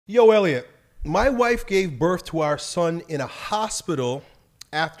Yo, Elliott, my wife gave birth to our son in a hospital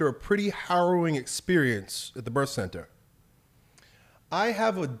after a pretty harrowing experience at the birth center. I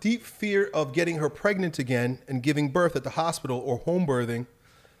have a deep fear of getting her pregnant again and giving birth at the hospital or home birthing,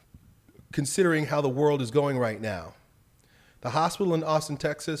 considering how the world is going right now. The hospital in Austin,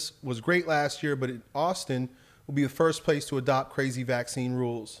 Texas was great last year, but Austin will be the first place to adopt crazy vaccine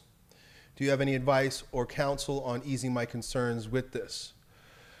rules. Do you have any advice or counsel on easing my concerns with this?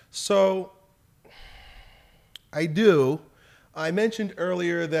 So, I do. I mentioned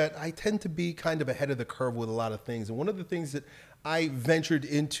earlier that I tend to be kind of ahead of the curve with a lot of things. And one of the things that I ventured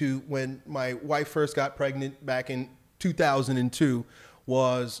into when my wife first got pregnant back in 2002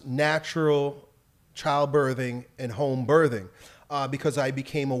 was natural childbirthing and home birthing, because I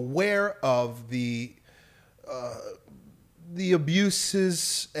became aware of the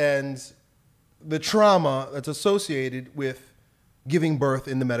abuses and the trauma that's associated with giving birth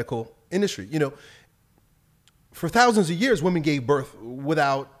in the medical industry. You know, for thousands of years, women gave birth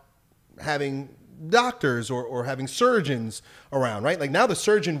without having doctors or having surgeons around, right? Like now the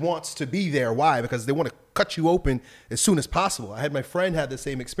surgeon wants to be there. Why? Because they want to cut you open as soon as possible. I had my friend had the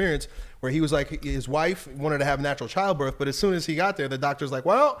same experience where he was like, his wife wanted to have natural childbirth, but as soon as he got there, the doctor's like,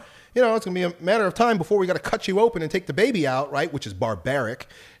 well, you know, it's gonna be a matter of time before we got to cut you open and take the baby out, right? Which is barbaric.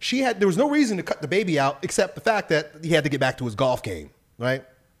 There was no reason to cut the baby out except the fact that he had to get back to his golf game, right?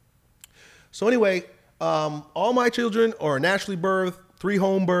 So anyway, all my children are naturally birthed, 3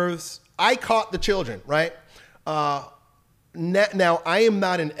 home births. I caught the children, right? Now, I am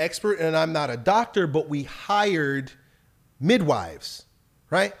not an expert and I'm not a doctor, but we hired midwives,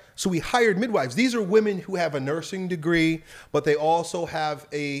 right? So we hired midwives. These are women who have a nursing degree, but they also have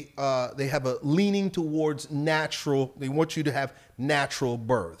they have a leaning towards natural. They want you to have natural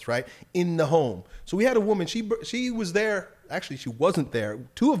births, right? In the home. So we had a woman, she was there. Actually, she wasn't there.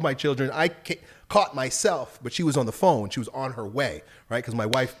 2 of my children, I caught myself, but she was on the phone. She was on her way, right? Because my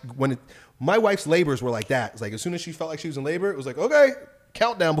wife's labors were like that. It's like as soon as she felt like she was in labor, it was like, okay,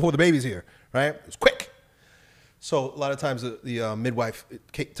 countdown before the baby's here, right? It was quick. So a lot of times the midwife,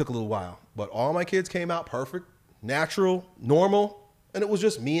 it took a little while, but all my kids came out perfect, natural, normal, and it was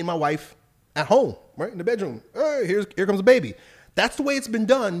just me and my wife at home, right in the bedroom. Hey, here comes the baby. That's the way it's been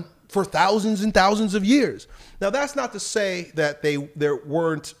done for thousands and thousands of years. Now that's not to say that there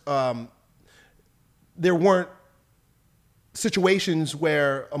weren't situations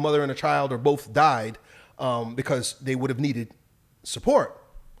where a mother and a child or both died because they would have needed support.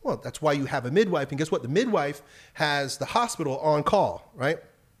 Well, that's why you have a midwife. And guess what? The midwife has the hospital on call, right?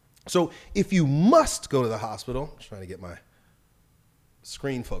 So if you must go to the hospital, I'm trying to get my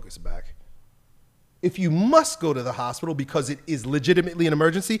screen focus back. If you must go to the hospital because it is legitimately an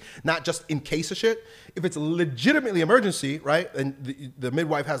emergency, not just in case of shit, if it's a legitimately emergency, right, and the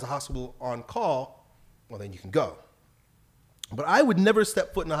midwife has the hospital on call, well, then you can go. But I would never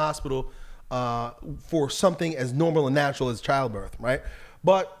step foot in a hospital for something as normal and natural as childbirth, right?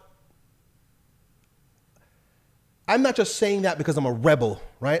 But I'm not just saying that because I'm a rebel,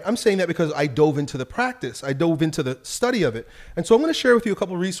 right? I'm saying that because I dove into the practice. I dove into the study of it. And so I'm going to share with you a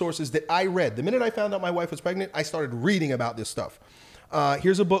couple of resources that I read. The minute I found out my wife was pregnant, I started reading about this stuff.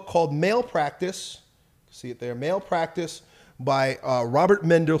 Here's a book called Male Practice. See it there, Male Practice by Robert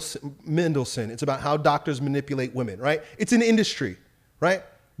Mendelsohn. It's about how doctors manipulate women, right? It's an industry, right?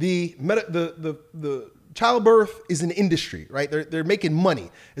 The childbirth is an industry, right? They're making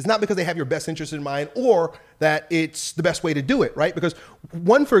money. It's not because they have your best interest in mind or that it's the best way to do it, right? Because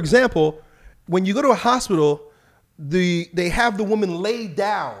for example, when you go to a hospital, they have the woman lay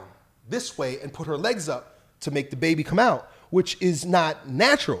down this way and put her legs up to make the baby come out, which is not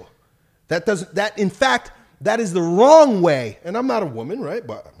natural. In fact, that is the wrong way. And I'm not a woman, right?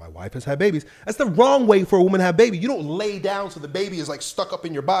 But my wife has had babies. That's the wrong way for a woman to have a baby. You don't lay down so the baby is like stuck up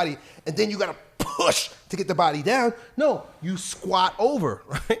in your body and then you got to push to get the body down. No, you squat over,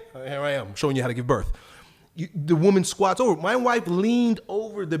 right? Here I am showing you how to give birth. The woman squats over. My wife leaned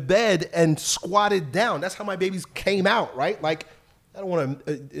over the bed and squatted down. That's how my babies came out, right? Like, I don't want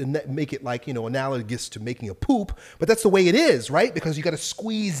to make it like, you know, analogous to making a poop, but that's the way it is, right? Because you got to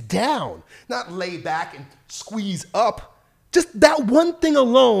squeeze down, not lay back and squeeze up. Just that one thing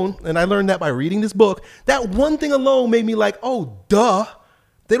alone, and I learned that by reading this book, that one thing alone made me like, oh, duh.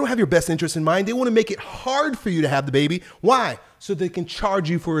 They don't have your best interest in mind. They want to make it hard for you to have the baby. Why? So they can charge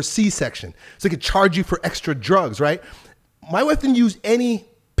you for a C-section. So they can charge you for extra drugs, right? My wife didn't use any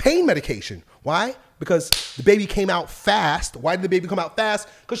pain medication. Why? Because the baby came out fast. Why did the baby come out fast?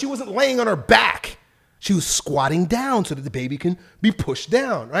 Because she wasn't laying on her back. She was squatting down so that the baby can be pushed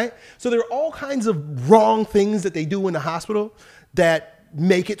down, right? So there are all kinds of wrong things that they do in the hospital that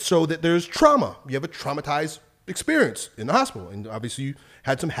make it so that there's trauma. You have a traumatized experience in the hospital. And obviously you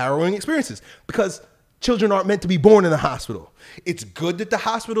had some harrowing experiences because children aren't meant to be born in the hospital. It's good that the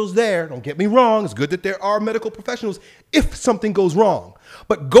hospital's there. Don't get me wrong. It's good that there are medical professionals if something goes wrong.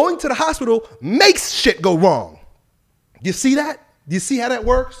 But going to the hospital makes shit go wrong. You see that? Do you see how that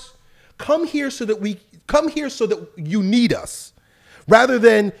works? Come here so that you need us rather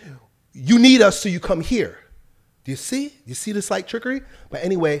than you need us so you come here. Do you see? Do you see the slight trickery? But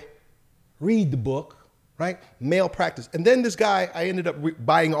anyway, read the book, right? Male practice. And then this guy, I ended up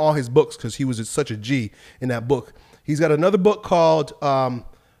buying all his books because he was such a G in that book. He's got another book called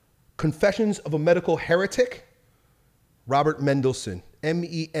Confessions of a Medical Heretic, Robert Mendelsohn,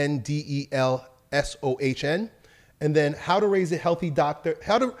 Mendelsohn. And then How to Raise a Healthy Doctor,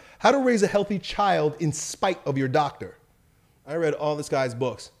 How to Raise a Healthy Child in Spite of Your Doctor. I read all this guy's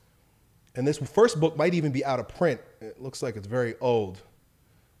books. And this first book might even be out of print. It looks like it's very old,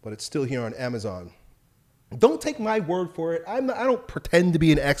 but it's still here on Amazon. Don't take my word for it. I don't pretend to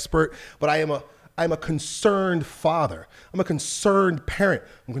be an expert, but I'm a concerned father. I'm a concerned parent.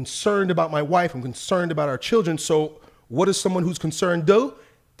 I'm concerned about my wife. I'm concerned about our children. So what does someone who's concerned do?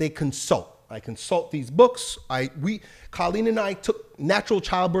 They consult. I consult these books. Colleen and I took natural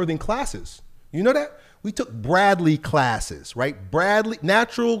childbirthing classes. You know that? We took Bradley classes, right? Bradley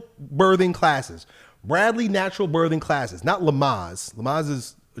natural birthing classes. Bradley natural birthing classes, not Lamaze. Lamaze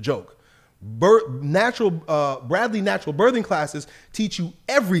is a joke. Bradley natural birthing classes teach you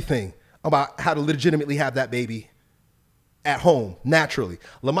everything about how to legitimately have that baby at home naturally.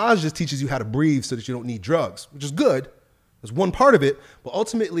 Lamaze just teaches you how to breathe so that you don't need drugs, which is good. There's one part of it, but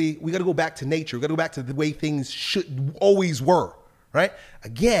ultimately we got to go back to nature. We got to go back to the way things should always were, right?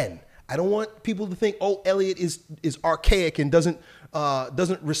 Again, I don't want people to think, oh, Elliott is archaic and doesn't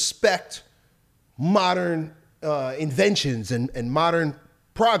respect modern inventions and modern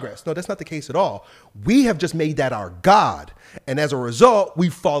progress. No, that's not the case at all. We have just made that our God, and as a result,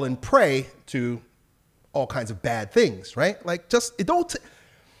 we've fallen prey to all kinds of bad things, right? Like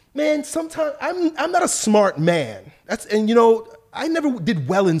man, sometimes I'm not a smart man. And you know, I never did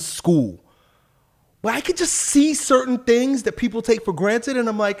well in school. But I could just see certain things that people take for granted, and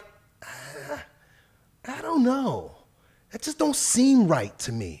I'm like, I don't know. That just don't seem right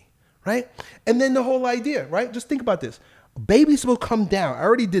to me, right? And then the whole idea, right? Just think about this. Babies will come down. I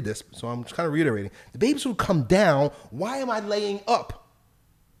already did this, so I'm just kind of reiterating. The babies will come down. Why am I laying up?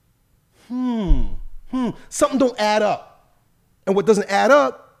 Something don't add up. And what doesn't add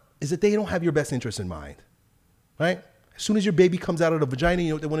up is that they don't have your best interest in mind, right? As soon as your baby comes out of the vagina, you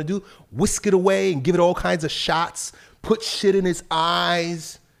know what they want to do? Whisk it away and give it all kinds of shots, put shit in its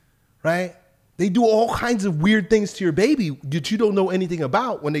eyes, right? They do all kinds of weird things to your baby that you don't know anything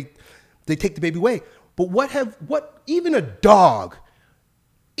about when they take the baby away. But even a dog,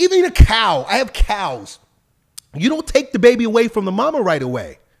 even a cow, I have cows. You don't take the baby away from the mama right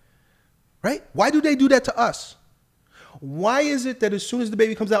away, right? Why do they do that to us? Why is it that as soon as the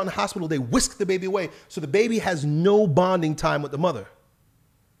baby comes out in the hospital, they whisk the baby away so the baby has no bonding time with the mother?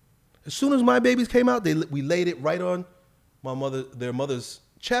 As soon as my babies came out, we laid it right on their mother's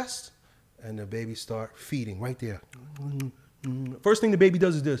chest, and the baby start feeding right there. First thing the baby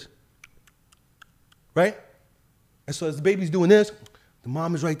does is this, right? And so as the baby's doing this, the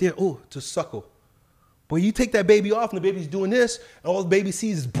mom is right there, to suckle. But you take that baby off and the baby's doing this, and all the baby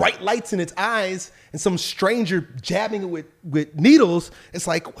sees is bright lights in its eyes and some stranger jabbing it with needles. It's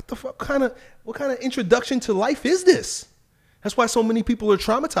like, what the fuck what kind of introduction to life is this? That's why so many people are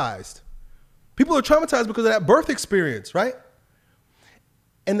traumatized. People are traumatized because of that birth experience, right?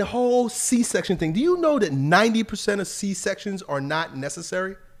 And the whole C-section thing. Do you know that 90% of C-sections are not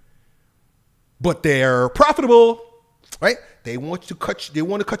necessary? But they're profitable, right? They want to cut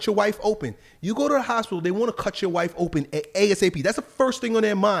your wife open. You go to the hospital, they want to cut your wife open ASAP. That's the first thing on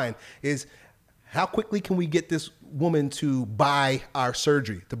their mind is how quickly can we get this woman to buy our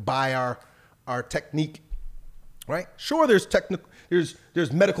surgery, to buy our technique, right? Sure, there's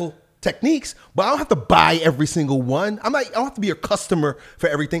medical techniques, but I don't have to buy every single one. I don't have to be a customer for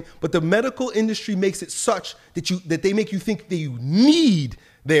everything, but the medical industry makes it such that they make you think that you need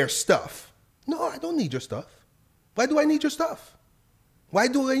their stuff. No, I don't need your stuff. Why do I need your stuff? Why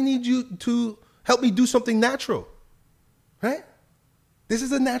do I need you to help me do something natural? Right? This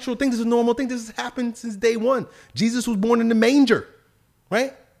is a natural thing. This is a normal thing. This has happened since day one. Jesus was born in the manger,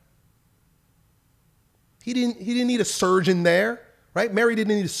 right? He didn't need a surgeon there, right? Mary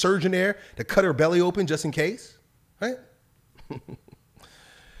didn't need a surgeon there to cut her belly open just in case, right?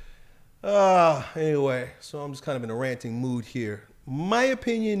 Anyway, so I'm just kind of in a ranting mood here. My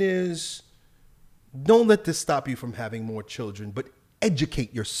opinion is, don't let this stop you from having more children. But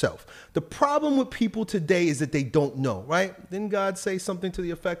educate yourself. The problem with people today is that they don't know, right? Didn't God say something to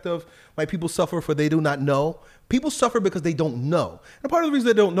the effect of, my people suffer for they do not know? People suffer because they don't know. And part of the reason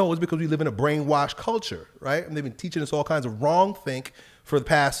they don't know is because we live in a brainwashed culture, right? And they've been teaching us all kinds of wrong think for the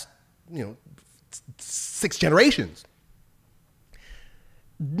past, 6 generations.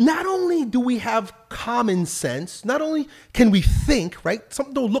 Not only do we have common sense, not only can we think, right?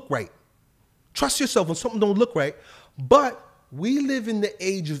 Something don't look right. Trust yourself when something don't look right, but we live in the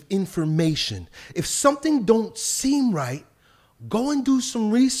age of information. If something don't seem right, go and do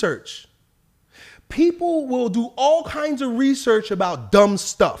some research. People will do all kinds of research about dumb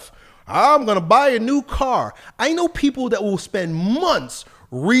stuff. I'm going to buy a new car. I know people that will spend months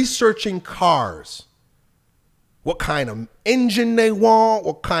researching cars. What kind of engine they want,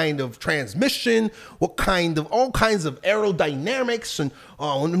 what kind of transmission, what kind of, all kinds of aerodynamics, and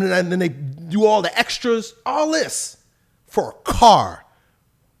then they do all the extras, all this for a car.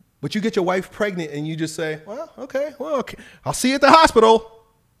 But you get your wife pregnant and you just say, well, okay, I'll see you at the hospital.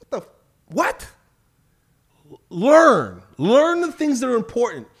 What? Learn the things that are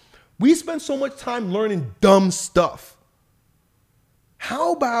important. We spend so much time learning dumb stuff.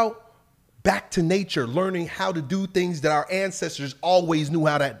 How about back to nature, learning how to do things that our ancestors always knew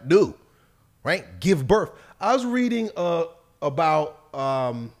how to do, right? Give birth. I was reading about,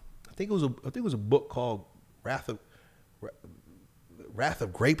 I think it was a book called Wrath of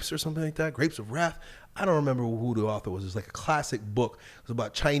Grapes or something like that. Grapes of Wrath. I don't remember who the author was. It's like a classic book. It was about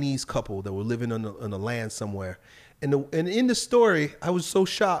a Chinese couple that were living on the land somewhere. And in the story, I was so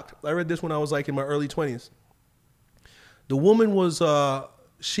shocked. I read this when I was like in my early 20s. The woman was,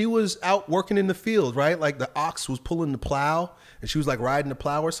 she was out working in the field, right? Like the ox was pulling the plow and she was like riding the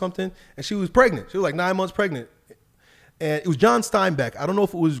plow or something. And she was pregnant. She was like 9 months pregnant. And it was John Steinbeck. I don't know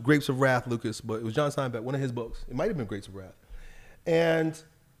if it was Grapes of Wrath, Lucas, but it was John Steinbeck, one of his books. It might have been Grapes of Wrath. And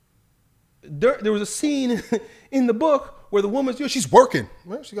there was a scene in the book where the woman's, she's working.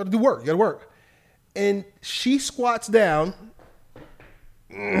 Right? She got to do work. You got to work. And she squats down.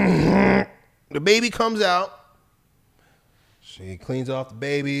 The baby comes out. She cleans off the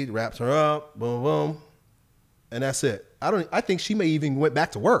baby, wraps her up, boom, boom. And that's it. I think she may even went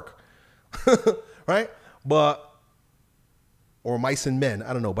back to work. Right? Or Mice and Men.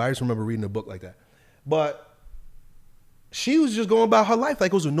 I don't know, but I just remember reading a book like that. But she was just going about her life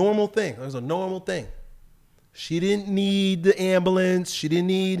like it was a normal thing. It was a normal thing. She didn't need the ambulance. She didn't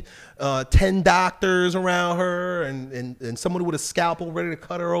need 10 doctors around her and someone with a scalpel ready to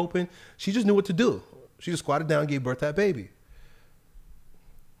cut her open. She just knew what to do. She just squatted down and gave birth to that baby.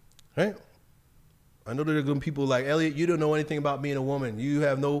 Right? I know there are going to be people like, Elliott, you don't know anything about being a woman. You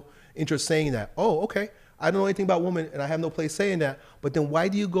have no interest saying that. Oh, okay. I don't know anything about women and I have no place saying that. But then why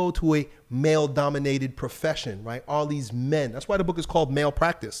do you go to a male-dominated profession, right? All these men. That's why the book is called Male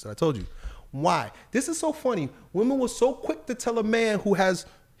Practice, I told you. Why? This is so funny. Women were so quick to tell a man who has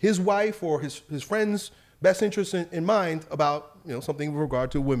his wife or his friend's best interest in mind about something with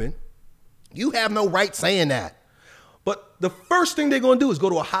regard to women. You have no right saying that. But the first thing they're going to do is go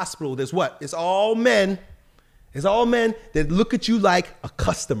to a hospital. There's what? It's all men. It's all men that look at you like a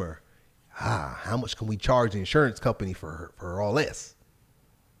customer. How much can we charge the insurance company for all this?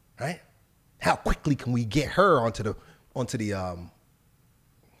 Right? How quickly can we get her onto the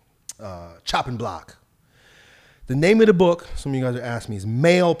chopping block? The name of the book, some of you guys are asking me, is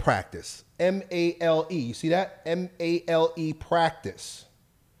Male Practice. M-A-L-E. You see that? M-A-L-E Practice.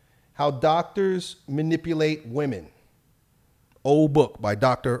 How Doctors Manipulate Women. Old book by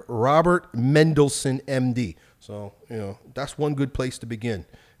Dr. Robert Mendelsohn, MD. So, that's one good place to begin.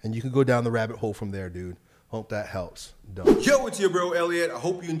 And you can go down the rabbit hole from there, dude. Hope that helps. Done. Yo, it's your bro, Elliott. I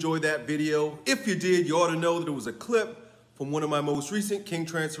hope you enjoyed that video. If you did, you ought to know that it was a clip from one of my most recent King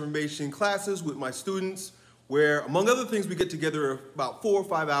Transformation classes with my students, where, among other things, we get together about 4 or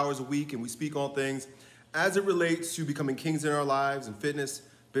 5 hours a week and we speak on things as it relates to becoming kings in our lives in fitness,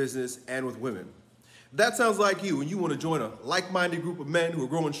 business, and with women. If that sounds like you and you want to join a like-minded group of men who are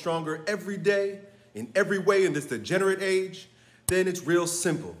growing stronger every day, in every way in this degenerate age, then it's real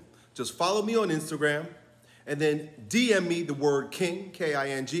simple. Just follow me on Instagram and then DM me the word King,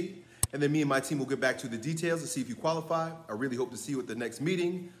 K-I-N-G, and then me and my team will get back to the details to see if you qualify. I really hope to see you at the next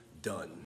meeting. Done.